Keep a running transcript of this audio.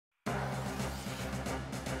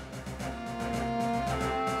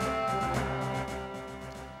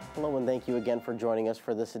Hello, and thank you again for joining us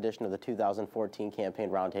for this edition of the 2014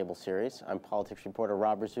 Campaign Roundtable Series. I'm politics reporter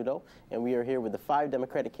Robert-rizzuto, and we are here with the 5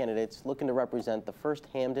 Democratic candidates looking to represent the 1st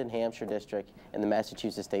Hampden-Hampshire District in the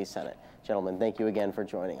Massachusetts State Senate. Gentlemen, thank you again for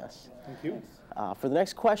joining us. Thank you. For the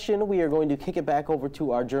next question, we are going to kick it back over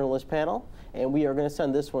to our journalist panel, and we are going to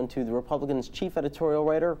send this one to the Republican's chief editorial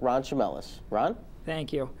writer, Ron Chamelis. Ron?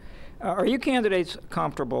 Thank you. Are you candidates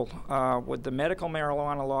comfortable with the medical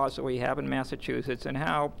marijuana laws that we have in Massachusetts and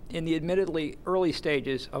how, in the admittedly early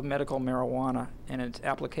stages of medical marijuana and its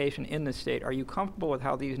application in the state, are you comfortable with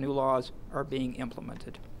how these new laws are being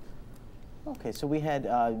implemented? Okay, so we had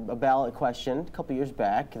a ballot question a couple years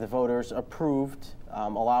back. The voters approved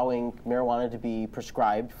allowing marijuana to be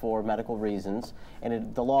prescribed for medical reasons,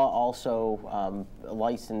 and the law also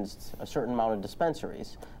licensed a certain amount of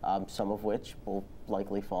dispensaries, some of which will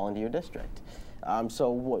likely fall into your district. So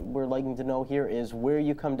what we're liking to know here is where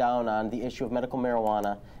you come down on the issue of medical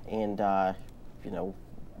marijuana and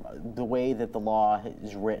the way that the law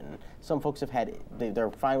is written. Some folks have they're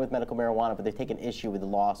fine with medical marijuana, but they've taken issue with the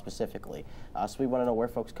law specifically. So we want to know where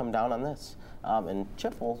folks come down on this. And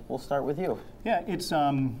Chip, we'll start with you. Yeah, it's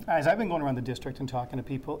as I've been going around the district and talking to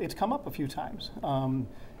people, it's come up a few times.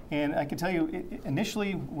 And I can tell you,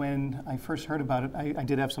 initially when I first heard about it, I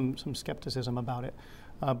did have some skepticism about it.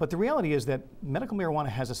 But the reality is that medical marijuana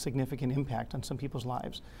has a significant impact on some people's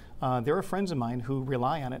lives. There are friends of mine who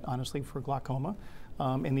rely on it, honestly, for glaucoma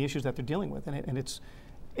and the issues that they're dealing with. And it's,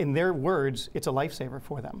 in their words, it's a lifesaver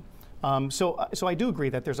for them. So I do agree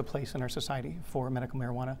that there's a place in our society for medical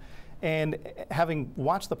marijuana. And having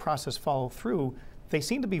watched the process follow through, they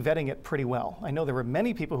seem to be vetting it pretty well. I know there were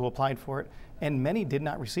many people who applied for it, and many did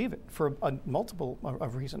not receive it for multiple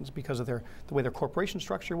of reasons because of the way their corporation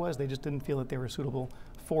structure was. They just didn't feel that they were suitable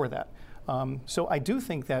for that. So I do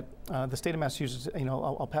think that the state of Massachusetts,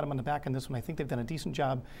 I'll pat them on the back on this one. I think they've done a decent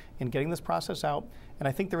job in getting this process out, and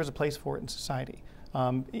I think there is a place for it in society.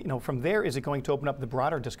 From there, is it going to open up the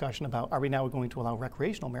broader discussion about, are we now going to allow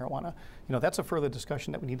recreational marijuana? That's a further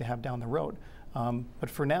discussion that we need to have down the road.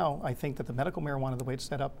 But for now, I think that the medical marijuana, the way it's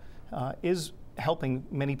set up, is helping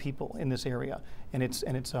many people in this area, and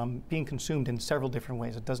it's being consumed in several different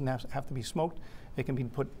ways. It doesn't have to be smoked. It can be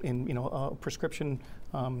put in a prescription.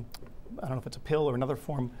 I don't know if it's a pill or another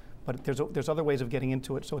form, but there's other ways of getting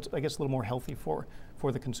into it. So it's, I guess, a little more healthy for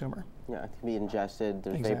the consumer. Yeah, it can be ingested.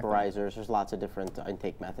 There's exactly. Vaporizers. There's lots of different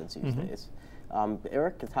intake methods these days.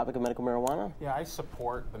 Eric, the topic of medical marijuana? Yeah, I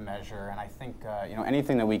support the measure, and I think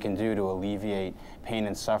anything that we can do to alleviate pain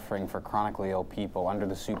and suffering for chronically ill people under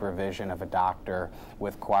the supervision of a doctor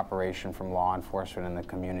with cooperation from law enforcement and the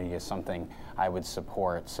community is something I would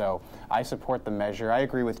support. So I support the measure. I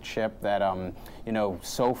agree with Chip that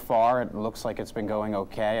so far it looks like it's been going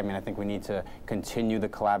okay. I mean, I think we need to continue the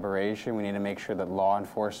collaboration. We need to make sure that law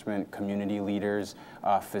enforcement, community leaders,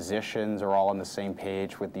 physicians are all on the same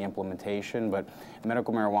page with the implementation. But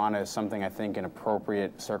medical marijuana is something I think in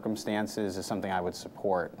appropriate circumstances is something I would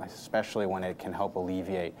support, especially when it can help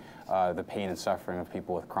alleviate the pain and suffering of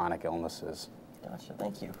people with chronic illnesses. Gotcha,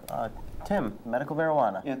 thank you. Tim, medical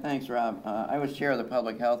marijuana. Yeah, thanks, Rob. I was chair of the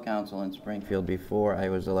Public Health Council in Springfield before I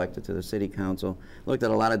was elected to the City Council. Looked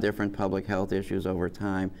at a lot of different public health issues over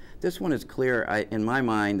time. This one is clear, in my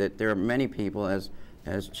mind, that there are many people,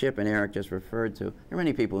 as Chip and Eric just referred to, there are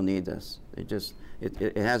many people who need this.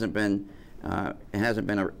 It hasn't been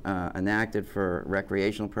enacted for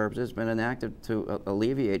recreational purposes. It's been enacted to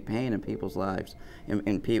alleviate pain in people's lives and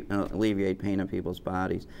alleviate pain in people's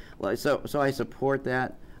bodies. So I support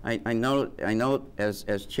that. I know,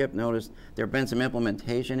 as Chip noticed, there have been some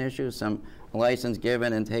implementation issues, some license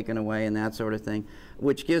given and taken away and that sort of thing,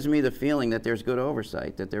 which gives me the feeling that there's good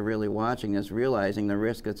oversight, that they're really watching this, realizing the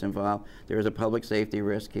risk that's involved. There's a public safety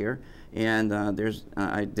risk here, and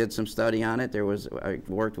I did some study on it. I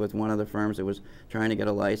worked with one of the firms that was trying to get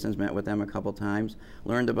a license, met with them a couple times,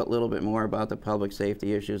 learned a little bit more about the public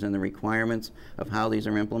safety issues and the requirements of how these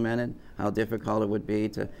are implemented, how difficult it would be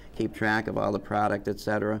to keep track of all the product, et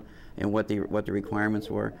cetera, and what the requirements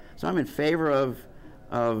were. So I'm in favor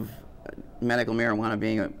of medical marijuana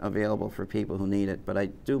being available for people who need it, but I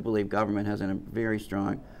do believe government has a very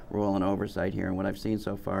strong role in oversight here, and what I've seen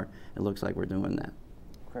so far, it looks like we're doing that.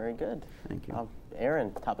 Very good. Thank you.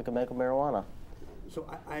 Aaron, topic of medical marijuana. So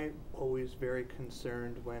I'm always very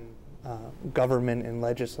concerned when government and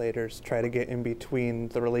legislators try to get in between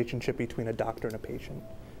the relationship between a doctor and a patient.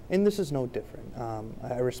 And this is no different.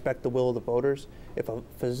 I respect the will of the voters. If a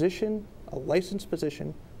physician, a licensed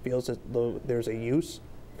physician, feels that there's a use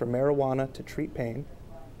for marijuana to treat pain,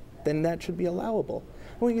 then that should be allowable.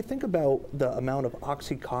 When you think about the amount of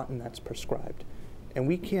OxyContin that's prescribed, And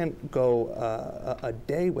we can't go a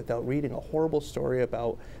day without reading a horrible story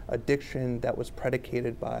about addiction that was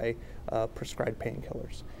predicated by prescribed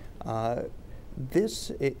painkillers.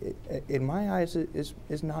 This, in my eyes,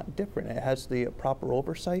 is not different. It has the proper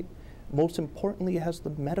oversight. Most importantly, it has the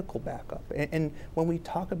medical backup. And when we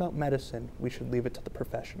talk about medicine, we should leave it to the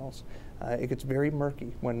professionals. It gets very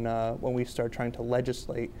murky when we start trying to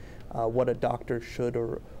legislate what a doctor should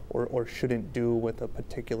or shouldn't do with a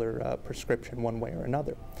particular prescription one way or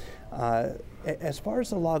another. As far as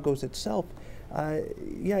the law goes itself,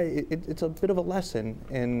 yeah, it's a bit of a lesson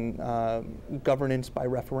in governance by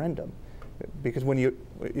referendum. Because when you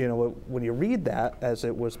read that as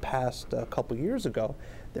it was passed a couple years ago,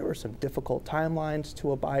 there were some difficult timelines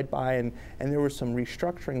to abide by, and there was some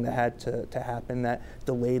restructuring that had to happen that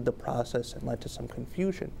delayed the process and led to some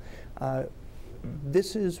confusion.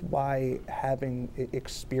 This is why having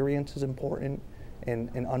experience is important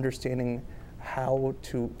and understanding how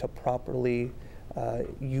to properly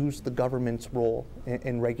use the government's role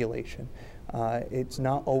in regulation. It's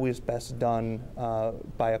not always best done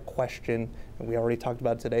by a question, and we already talked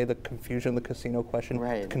about today, the confusion of the casino question,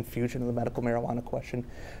 right. The confusion of the medical marijuana question.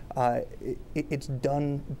 It's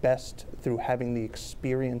done best through having the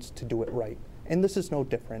experience to do it right. And this is no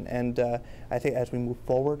different. And I think as we move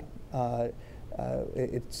forward,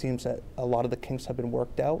 it seems that a lot of the kinks have been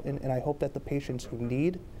worked out, and I hope that the patients who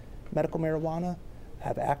need medical marijuana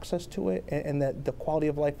have access to it, and that the quality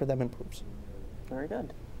of life for them improves. Very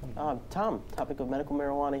good. Tom, topic of medical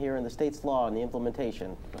marijuana here in the state's law and the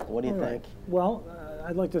implementation. What do you think? Well,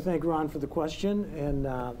 I'd like to thank Ron for the question, and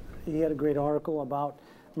he had a great article about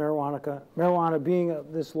marijuana being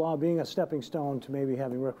this law being a stepping stone to maybe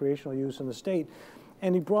having recreational use in the state,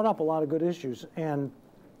 and he brought up a lot of good issues. And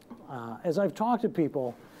as I've talked to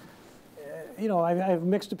people, you know, I have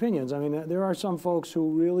mixed opinions. I mean, there are some folks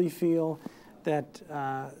who really feel that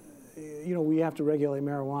you know, we have to regulate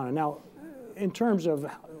marijuana. Now, in terms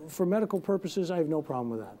of for medical purposes, I have no problem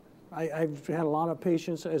with that. I've had a lot of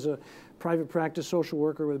patients as a private practice social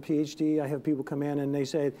worker with a PhD. I have people come in and they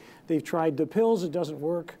say they've tried the pills, it doesn't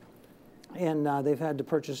work, and they've had to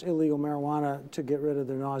purchase illegal marijuana to get rid of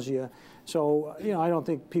their nausea. So, you know, I don't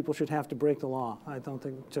think people should have to break the law. I don't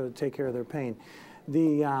think to take care of their pain.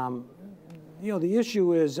 You know, the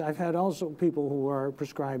issue is I've had also people who are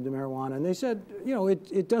prescribed the marijuana, and they said, you know,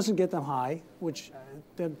 it doesn't get them high, which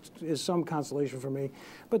that is some consolation for me.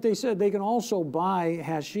 But they said they can also buy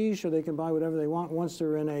hashish, or they can buy whatever they want once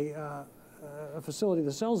they're in a facility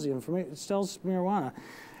that sells sells marijuana,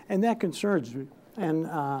 and that concerns me. And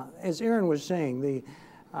as Aaron was saying,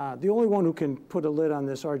 the only one who can put a lid on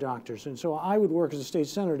this are doctors. And so I would work as a state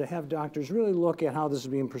senator to have doctors really look at how this is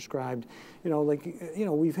being prescribed. You know, like, you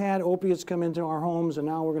know, we've had opiates come into our homes, and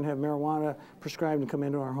now we're going to have marijuana prescribed and come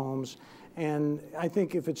into our homes. And I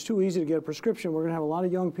think if it's too easy to get a prescription, we're going to have a lot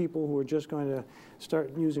of young people who are just going to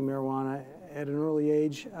start using marijuana at an early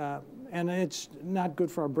age. And it's not good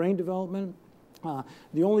for our brain development.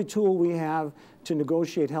 The only tool we have to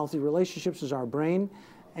negotiate healthy relationships is our brain.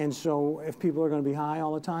 And so if people are going to be high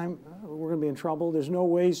all the time, we're going to be in trouble. There's no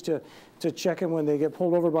ways to check them when they get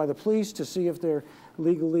pulled over by the police to see if they're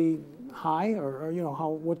legally high or you know,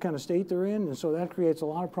 what kind of state they're in. And so that creates a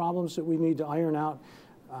lot of problems that we need to iron out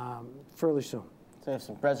fairly soon. So I have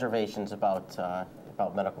some reservations about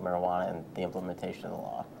medical marijuana and the implementation of the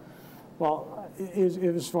law. Well,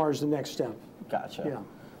 as far as the next step. Gotcha. Yeah.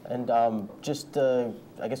 And just, I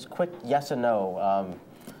guess, quick yes and no.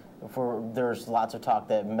 There's lots of talk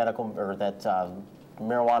that marijuana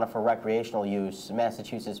for recreational use,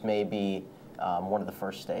 Massachusetts may be one of the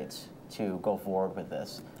first states to go forward with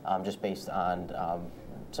this, just based on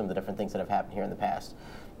some of the different things that have happened here in the past.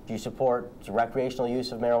 Do you support recreational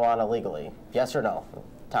use of marijuana legally? Yes or no?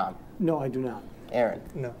 Tom? No, I do not. Aaron?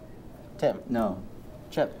 No. Tim? No.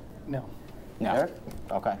 Chip? No. No. Eric?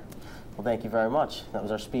 Okay. Well, thank you very much. That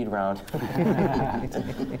was our speed round.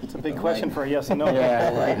 It's a big question for a yes and no. Yeah.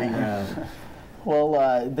 Lightning round.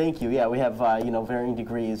 Well, thank you. Yeah, we have varying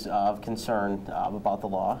degrees of concern about the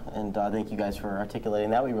law, and thank you guys for articulating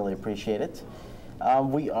that. We really appreciate it.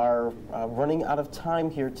 We are running out of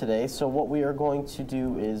time here today, so what we are going to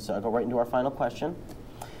do is go right into our final question.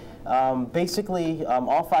 Basically,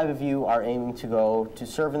 all five of you are aiming to go to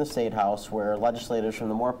serve in the State House, where legislators from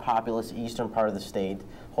the more populous eastern part of the state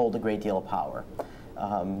hold a great deal of power.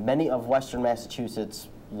 Many of Western Massachusetts'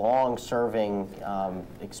 long-serving,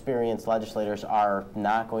 experienced legislators are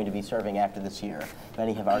not going to be serving after this year.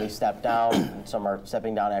 Many have already stepped down, and some are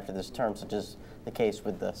stepping down after this term, such as the case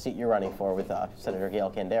with the seat you're running for with Senator Gail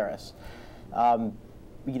Canderas.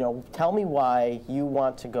 Tell me why you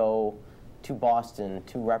want to go to Boston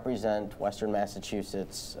to represent Western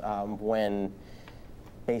Massachusetts when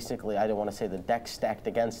basically, I don't want to say the deck's stacked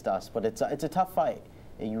against us, but it's a tough fight.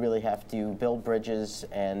 You really have to build bridges,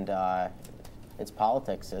 and it's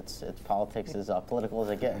politics. It's politics as political as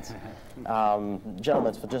it gets.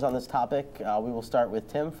 Gentlemen, so just on this topic, we will start with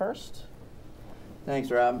Tim first.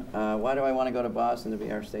 Thanks, Rob. Why do I want to go to Boston to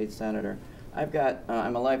be our state senator?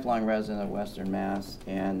 I'm a lifelong resident of Western Mass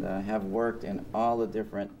and have worked in all the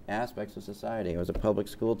different aspects of society. I was a public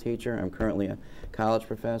school teacher. I'm currently a college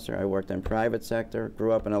professor. I worked in private sector,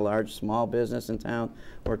 grew up in a large small business in town,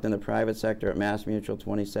 worked in the private sector at Mass Mutual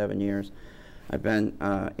 27 years. I've been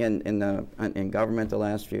in government the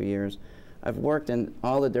last few years. I've worked in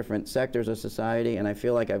all the different sectors of society, and I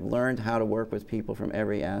feel like I've learned how to work with people from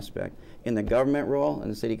every aspect. In the government role in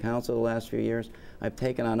the city council the last few years, I've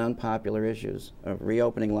taken on unpopular issues of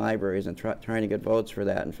reopening libraries and trying to get votes for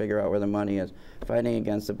that and figure out where the money is, fighting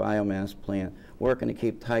against the biomass plant, working to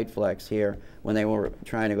keep tight flex here when they were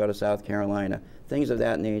trying to go to South Carolina, things of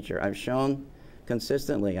that nature. I've shown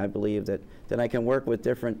consistently, I believe, that I can work with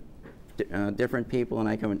different people, and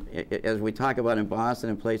I can, as we talk about in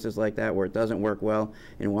Boston and places like that where it doesn't work well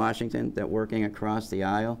in Washington, that working across the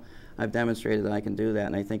aisle, I've demonstrated that I can do that,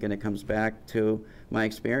 and I think it comes back to my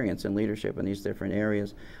experience in leadership in these different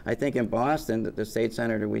areas. I think in Boston, that the state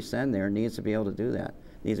senator we send there needs to be able to do that,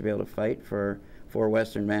 needs to be able to fight for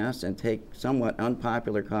Western Mass and take somewhat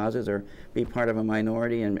unpopular causes or be part of a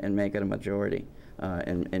minority and make it a majority.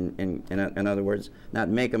 In other words, not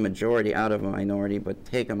make a majority out of a minority, but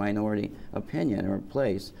take a minority opinion or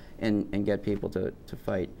place and get people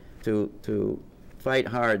to fight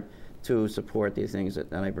hard to support these things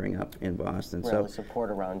that I bring up in Boston. Really support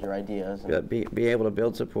around your ideas. Be able to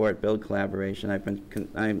build support, build collaboration. I've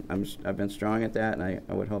been strong at that, and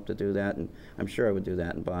I would hope to do that, and I'm sure I would do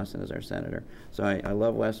that in Boston as our senator. So I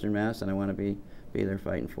love Western Mass, and I want to be there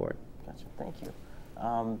fighting for it. Gotcha. Thank you.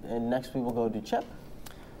 And next we will go to Chip.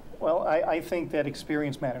 Well, I think that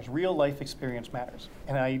experience matters. Real life experience matters.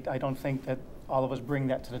 And I don't think that all of us bring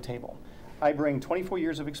that to the table. I bring 24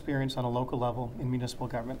 years of experience on a local level in municipal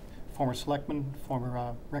government. Former selectman,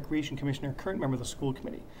 former recreation commissioner, current member of the school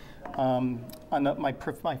committee. My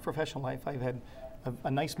professional life, I've had a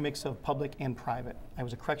nice mix of public and private. I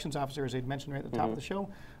was a corrections officer, as I mentioned right at the top of the show.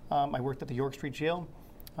 I worked at the York Street Jail.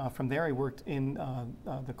 From there, I worked in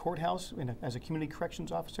the courthouse as a community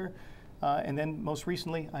corrections officer. And then most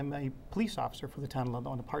recently, I'm a police officer for the town of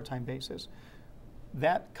Ludlow on a part-time basis.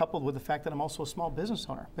 That coupled with the fact that I'm also a small business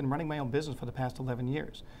owner. I've been running my own business for the past 11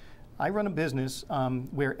 years. I run a business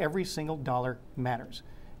where every single dollar matters.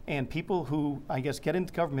 And people who, I guess, get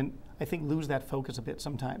into government, I think, lose that focus a bit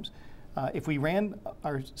sometimes. If we ran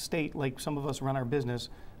our state like some of us run our business,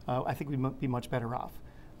 I think we'd be much better off.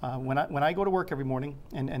 When I go to work every morning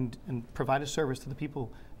and provide a service to the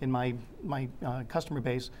people in my customer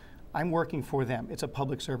base, I'm working for them. It's a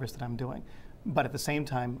public service that I'm doing. But at the same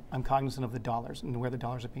time, I'm cognizant of the dollars and where the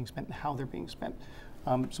dollars are being spent and how they're being spent.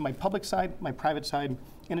 So my public side, my private side,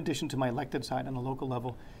 in addition to my elected side on the local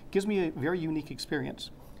level, gives me a very unique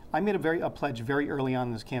experience. I made a pledge very early on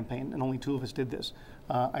in this campaign, and only 2 of us did this.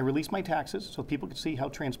 I released my taxes so people could see how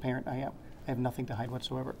transparent I am. I have nothing to hide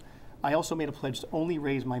whatsoever. I also made a pledge to only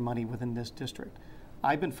raise my money within this district.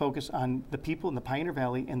 I've been focused on the people in the Pioneer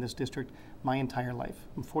Valley in this district my entire life.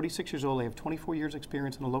 I'm 46 years old. I have 24 years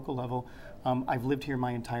experience on a local level. I've lived here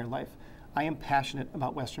my entire life. I am passionate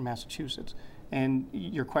about Western Massachusetts. And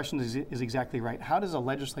your question is exactly right. How does a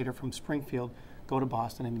legislator from Springfield go to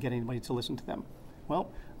Boston and get anybody to listen to them? Well,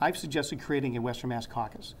 I've suggested creating a Western Mass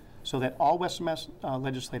caucus so that all Western Mass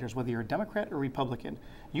legislators, whether you're a Democrat or Republican,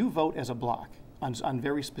 you vote as a block on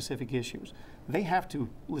very specific issues. They have to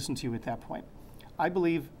listen to you at that point. I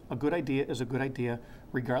believe a good idea is a good idea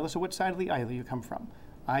regardless of what side of the aisle you come from.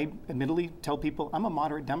 I admittedly tell people I'm a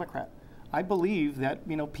moderate Democrat. I believe that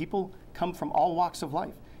people come from all walks of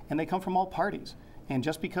life and they come from all parties. And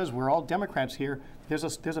just because we're all Democrats here,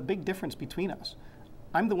 there's a big difference between us.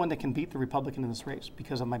 I'm the one that can beat the Republican in this race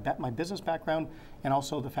because of my business background and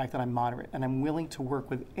also the fact that I'm moderate and I'm willing to work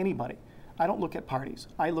with anybody. I don't look at parties.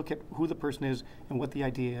 I look at who the person is and what the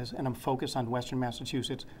idea is, and I'm focused on Western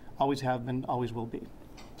Massachusetts. Always have been, always will be.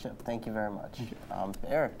 Chip, thank you very much.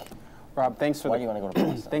 Eric. Rob, thanks for Why do you want to go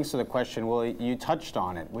to Boston? Thanks for the question. Well, you touched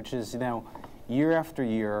on it, which is, year after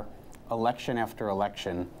year, election after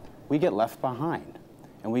election, we get left behind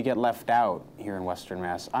and we get left out here in Western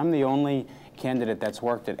Mass. I'm the only candidate that's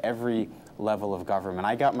worked at every level of government.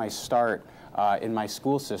 I got my start in my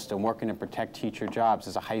school system working to protect teacher jobs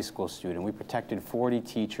as a high school student. We protected 40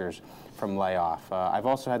 teachers from layoff. I've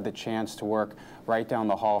also had the chance to work right down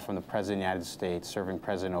the hall from the President of the United States, serving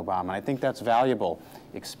President Obama. And I think that's valuable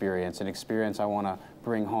experience, an experience I want to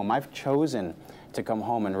bring home. I've chosen to come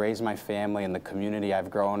home and raise my family in the community I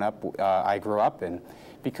grew up in,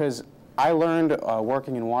 because I learned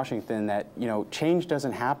working in Washington that, you know, change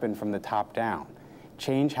doesn't happen from the top down.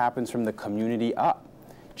 Change happens from the community up.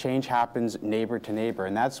 Change happens neighbor to neighbor,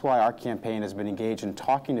 and that's why our campaign has been engaged in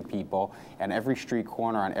talking to people at every street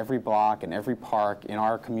corner, on every block, in every park, in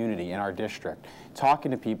our community, in our district, talking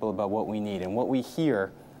to people about what we need. And what we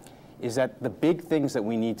hear is that the big things that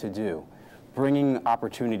we need to do, bringing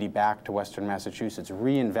opportunity back to Western Massachusetts,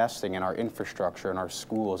 reinvesting in our infrastructure, in our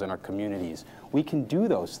schools, in our communities, we can do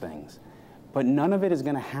those things. But none of it is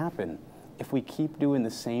going to happen if we keep doing the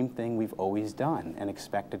same thing we've always done and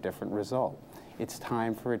expect a different result. It's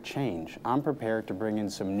time for a change. I'm prepared to bring in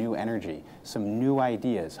some new energy, some new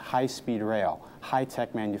ideas, high-speed rail,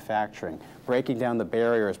 high-tech manufacturing, breaking down the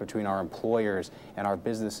barriers between our employers and our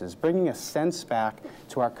businesses, bringing a sense back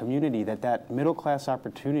to our community that middle-class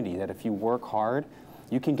opportunity, that if you work hard,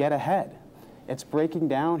 you can get ahead. It's breaking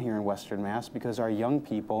down here in Western Mass because our young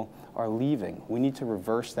people are leaving. We need to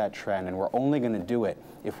reverse that trend, and we're only going to do it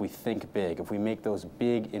if we think big, if we make those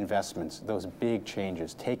big investments, those big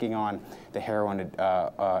changes, taking on the heroin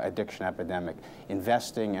addiction epidemic,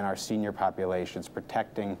 investing in our senior populations,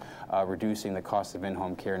 protecting, reducing the cost of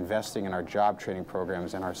in-home care, investing in our job training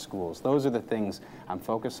programs in our schools. Those are the things I'm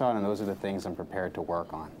focused on, and those are the things I'm prepared to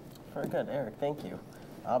work on. Very good, Eric, thank you.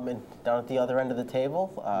 And down at the other end of the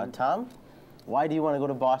table, Tom, why do you want to go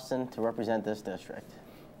to Boston to represent this district?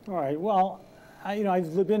 All right, well,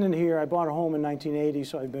 I've been in here. I bought a home in 1980,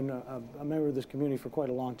 so I've been a member of this community for quite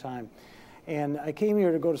a long time. And I came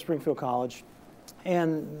here to go to Springfield College,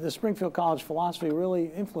 and the Springfield College philosophy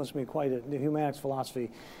really influenced me quite a bit, the humanities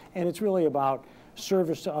philosophy. And it's really about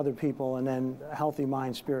service to other people and then a healthy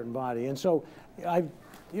mind, spirit, and body. And so I've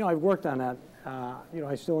worked on that.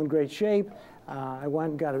 I'm still in great shape. I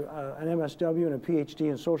went and got an MSW and a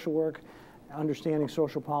PhD in social work, understanding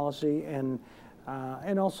social policy, and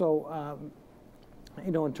also,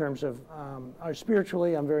 in terms of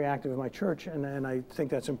spiritually, I'm very active in my church, and I think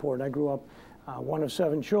that's important. I grew up one of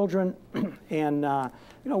 7 children, and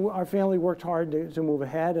our family worked hard to move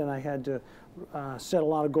ahead, and I had to set a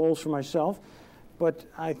lot of goals for myself. But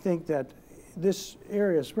I think that this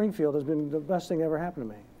area, Springfield, has been the best thing that ever happened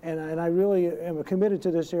to me, and I really am committed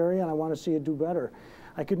to this area, and I want to see it do better.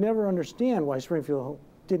 I could never understand why Springfield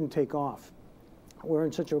didn't take off. We're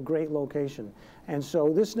in such a great location. And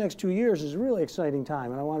so this next 2 years is a really exciting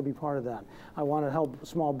time, and I want to be part of that. I want to help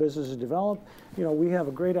small businesses develop. We have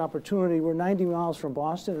a great opportunity. We're 90 miles from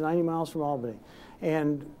Boston and 90 miles from Albany.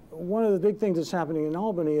 And one of the big things that's happening in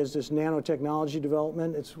Albany is this nanotechnology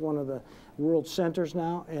development. It's one of the world centers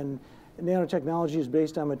now, and nanotechnology is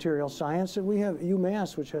based on material science. And we have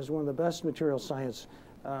UMass, which has one of the best material science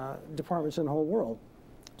departments in the whole world.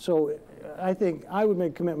 So I think I would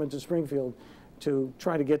make a commitment to Springfield to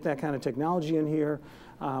try to get that kind of technology in here.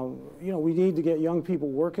 We need to get young people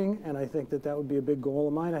working, and I think that would be a big goal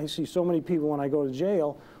of mine. I see so many people when I go to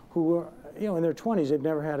jail who are, in their 20s, they've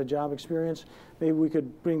never had a job experience. Maybe we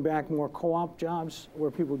could bring back more co-op jobs where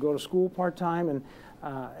people go to school part-time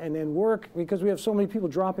and then work, because we have so many people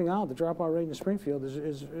dropping out. The dropout rate in Springfield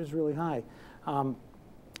is really high.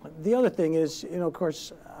 The other thing is, of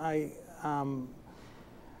course, I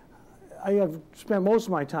have spent most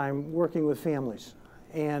of my time working with families.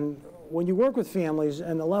 And when you work with families,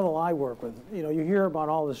 and the level I work with, you hear about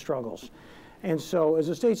all the struggles. And so as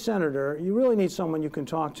a state senator, you really need someone you can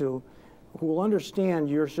talk to who will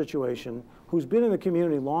understand your situation, who's been in the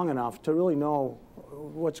community long enough to really know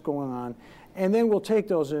what's going on, and then we'll take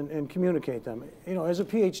those and communicate them. As a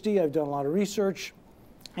PhD, I've done a lot of research,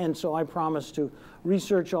 and so I promise to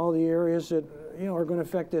research all the areas that, are going to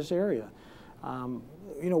affect this area.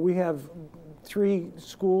 We have 3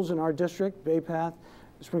 schools in our district, Bay Path,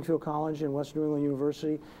 Springfield College, and Western New England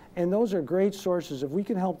University, and those are great sources. If we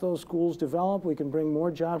can help those schools develop, we can bring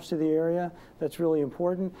more jobs to the area. That's really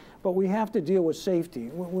important. But we have to deal with safety.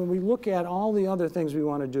 When we look at all the other things we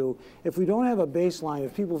want to do, if we don't have a baseline,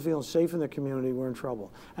 if people feel safe in the community, we're in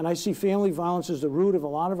trouble. And I see family violence as the root of a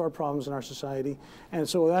lot of our problems in our society, and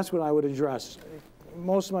so that's what I would address.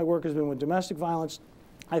 Most of my work has been with domestic violence.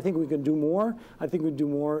 I think we can do more. I think we can do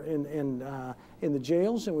more in the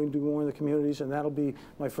jails, and we can do more in the communities, and that'll be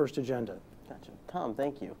my first agenda. Gotcha. Tom,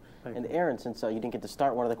 thank you. Thank and you. Aaron, since you didn't get to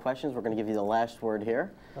start one of the questions, we're going to give you the last word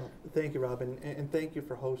here. Thank you, Robin, and thank you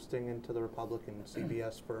for hosting, and to the Republican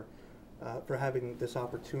CBS for for having this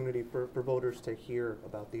opportunity for voters to hear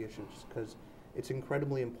about the issues, because it's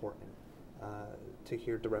incredibly important to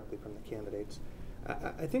hear directly from the candidates.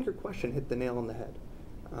 I think your question hit the nail on the head.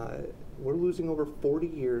 We're losing over 40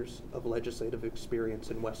 years of legislative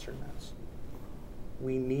experience in Western Mass.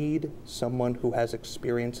 We need someone who has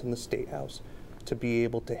experience in the State House to be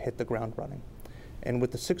able to hit the ground running. And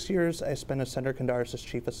with the 6 years I spent as Senator Kondaris as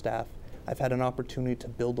Chief of Staff, I've had an opportunity to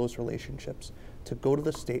build those relationships, to go to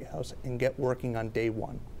the State House and get working on day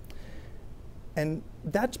one. And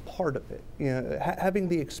that's part of it. You know, having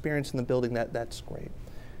the experience in the building, that's great.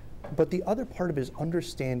 But the other part of it is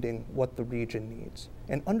understanding what the region needs,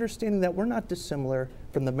 and understanding that we're not dissimilar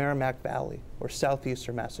from the Merrimack Valley or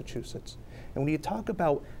southeastern Massachusetts. And when you talk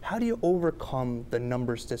about how do you overcome the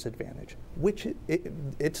numbers disadvantage, which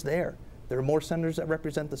it's there. There are more senators that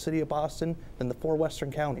represent the city of Boston than the 4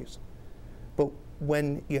 western counties. But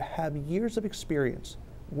when you have years of experience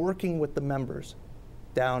working with the members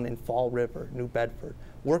down in Fall River, New Bedford,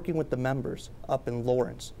 working with the members up in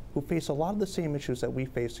Lawrence, who face a lot of the same issues that we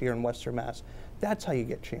face here in Western Mass, that's how you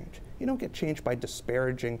get change. You don't get change by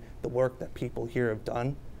disparaging the work that people here have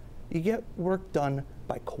done. You get work done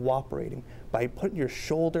by cooperating, by putting your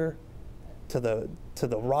shoulder to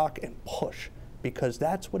the rock and push, because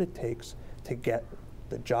that's what it takes to get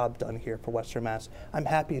the job done here for Western Mass. I'm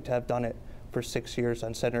happy to have done it for 6 years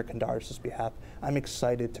on Senator Kondaris' behalf. I'm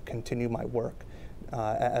excited to continue my work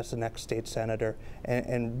as the next state senator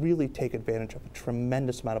and really take advantage of a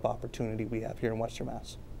tremendous amount of opportunity we have here in Western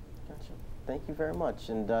Mass. Gotcha. Thank you very much.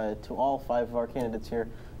 And to all 5 of our candidates here,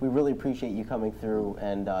 we really appreciate you coming through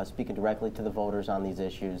and speaking directly to the voters on these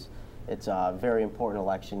issues. It's a very important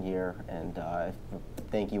election year, and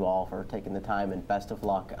thank you all for taking the time, and best of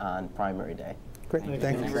luck on primary day. Great.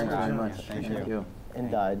 Thank you very much. Thank you.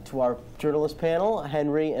 And to our journalist panel,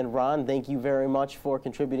 Henry and Ron, thank you very much for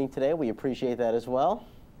contributing today. We appreciate that as well.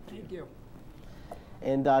 Thank you.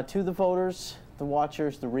 And to the voters, the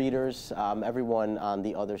watchers, the readers, everyone on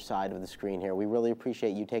the other side of the screen here, we really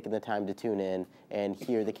appreciate you taking the time to tune in and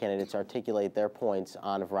hear the candidates articulate their points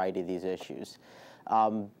on a variety of these issues.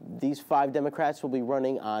 These 5 Democrats will be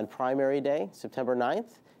running on primary day, September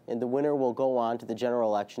 9th. And the winner will go on to the general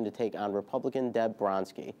election to take on Republican Deb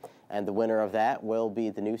Bronski. And the winner of that will be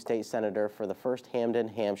the new state senator for the 1st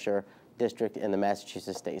Hampden-Hampshire district in the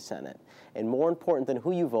Massachusetts State Senate. And more important than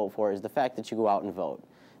who you vote for is the fact that you go out and vote.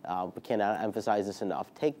 We cannot emphasize this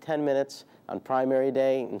enough. Take 10 minutes on primary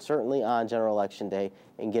day and certainly on general election day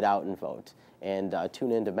and get out and vote. And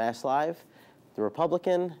tune in to Mass Live, The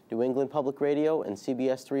Republican, New England Public Radio, and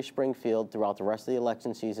CBS 3 Springfield throughout the rest of the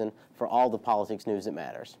election season for all the politics news that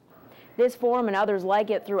matters. This forum and others like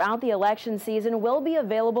it throughout the election season will be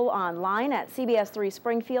available online at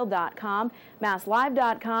cbs3springfield.com,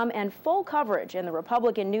 MassLive.com, and full coverage in the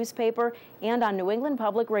Republican newspaper and on New England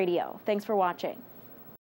Public Radio. Thanks for watching.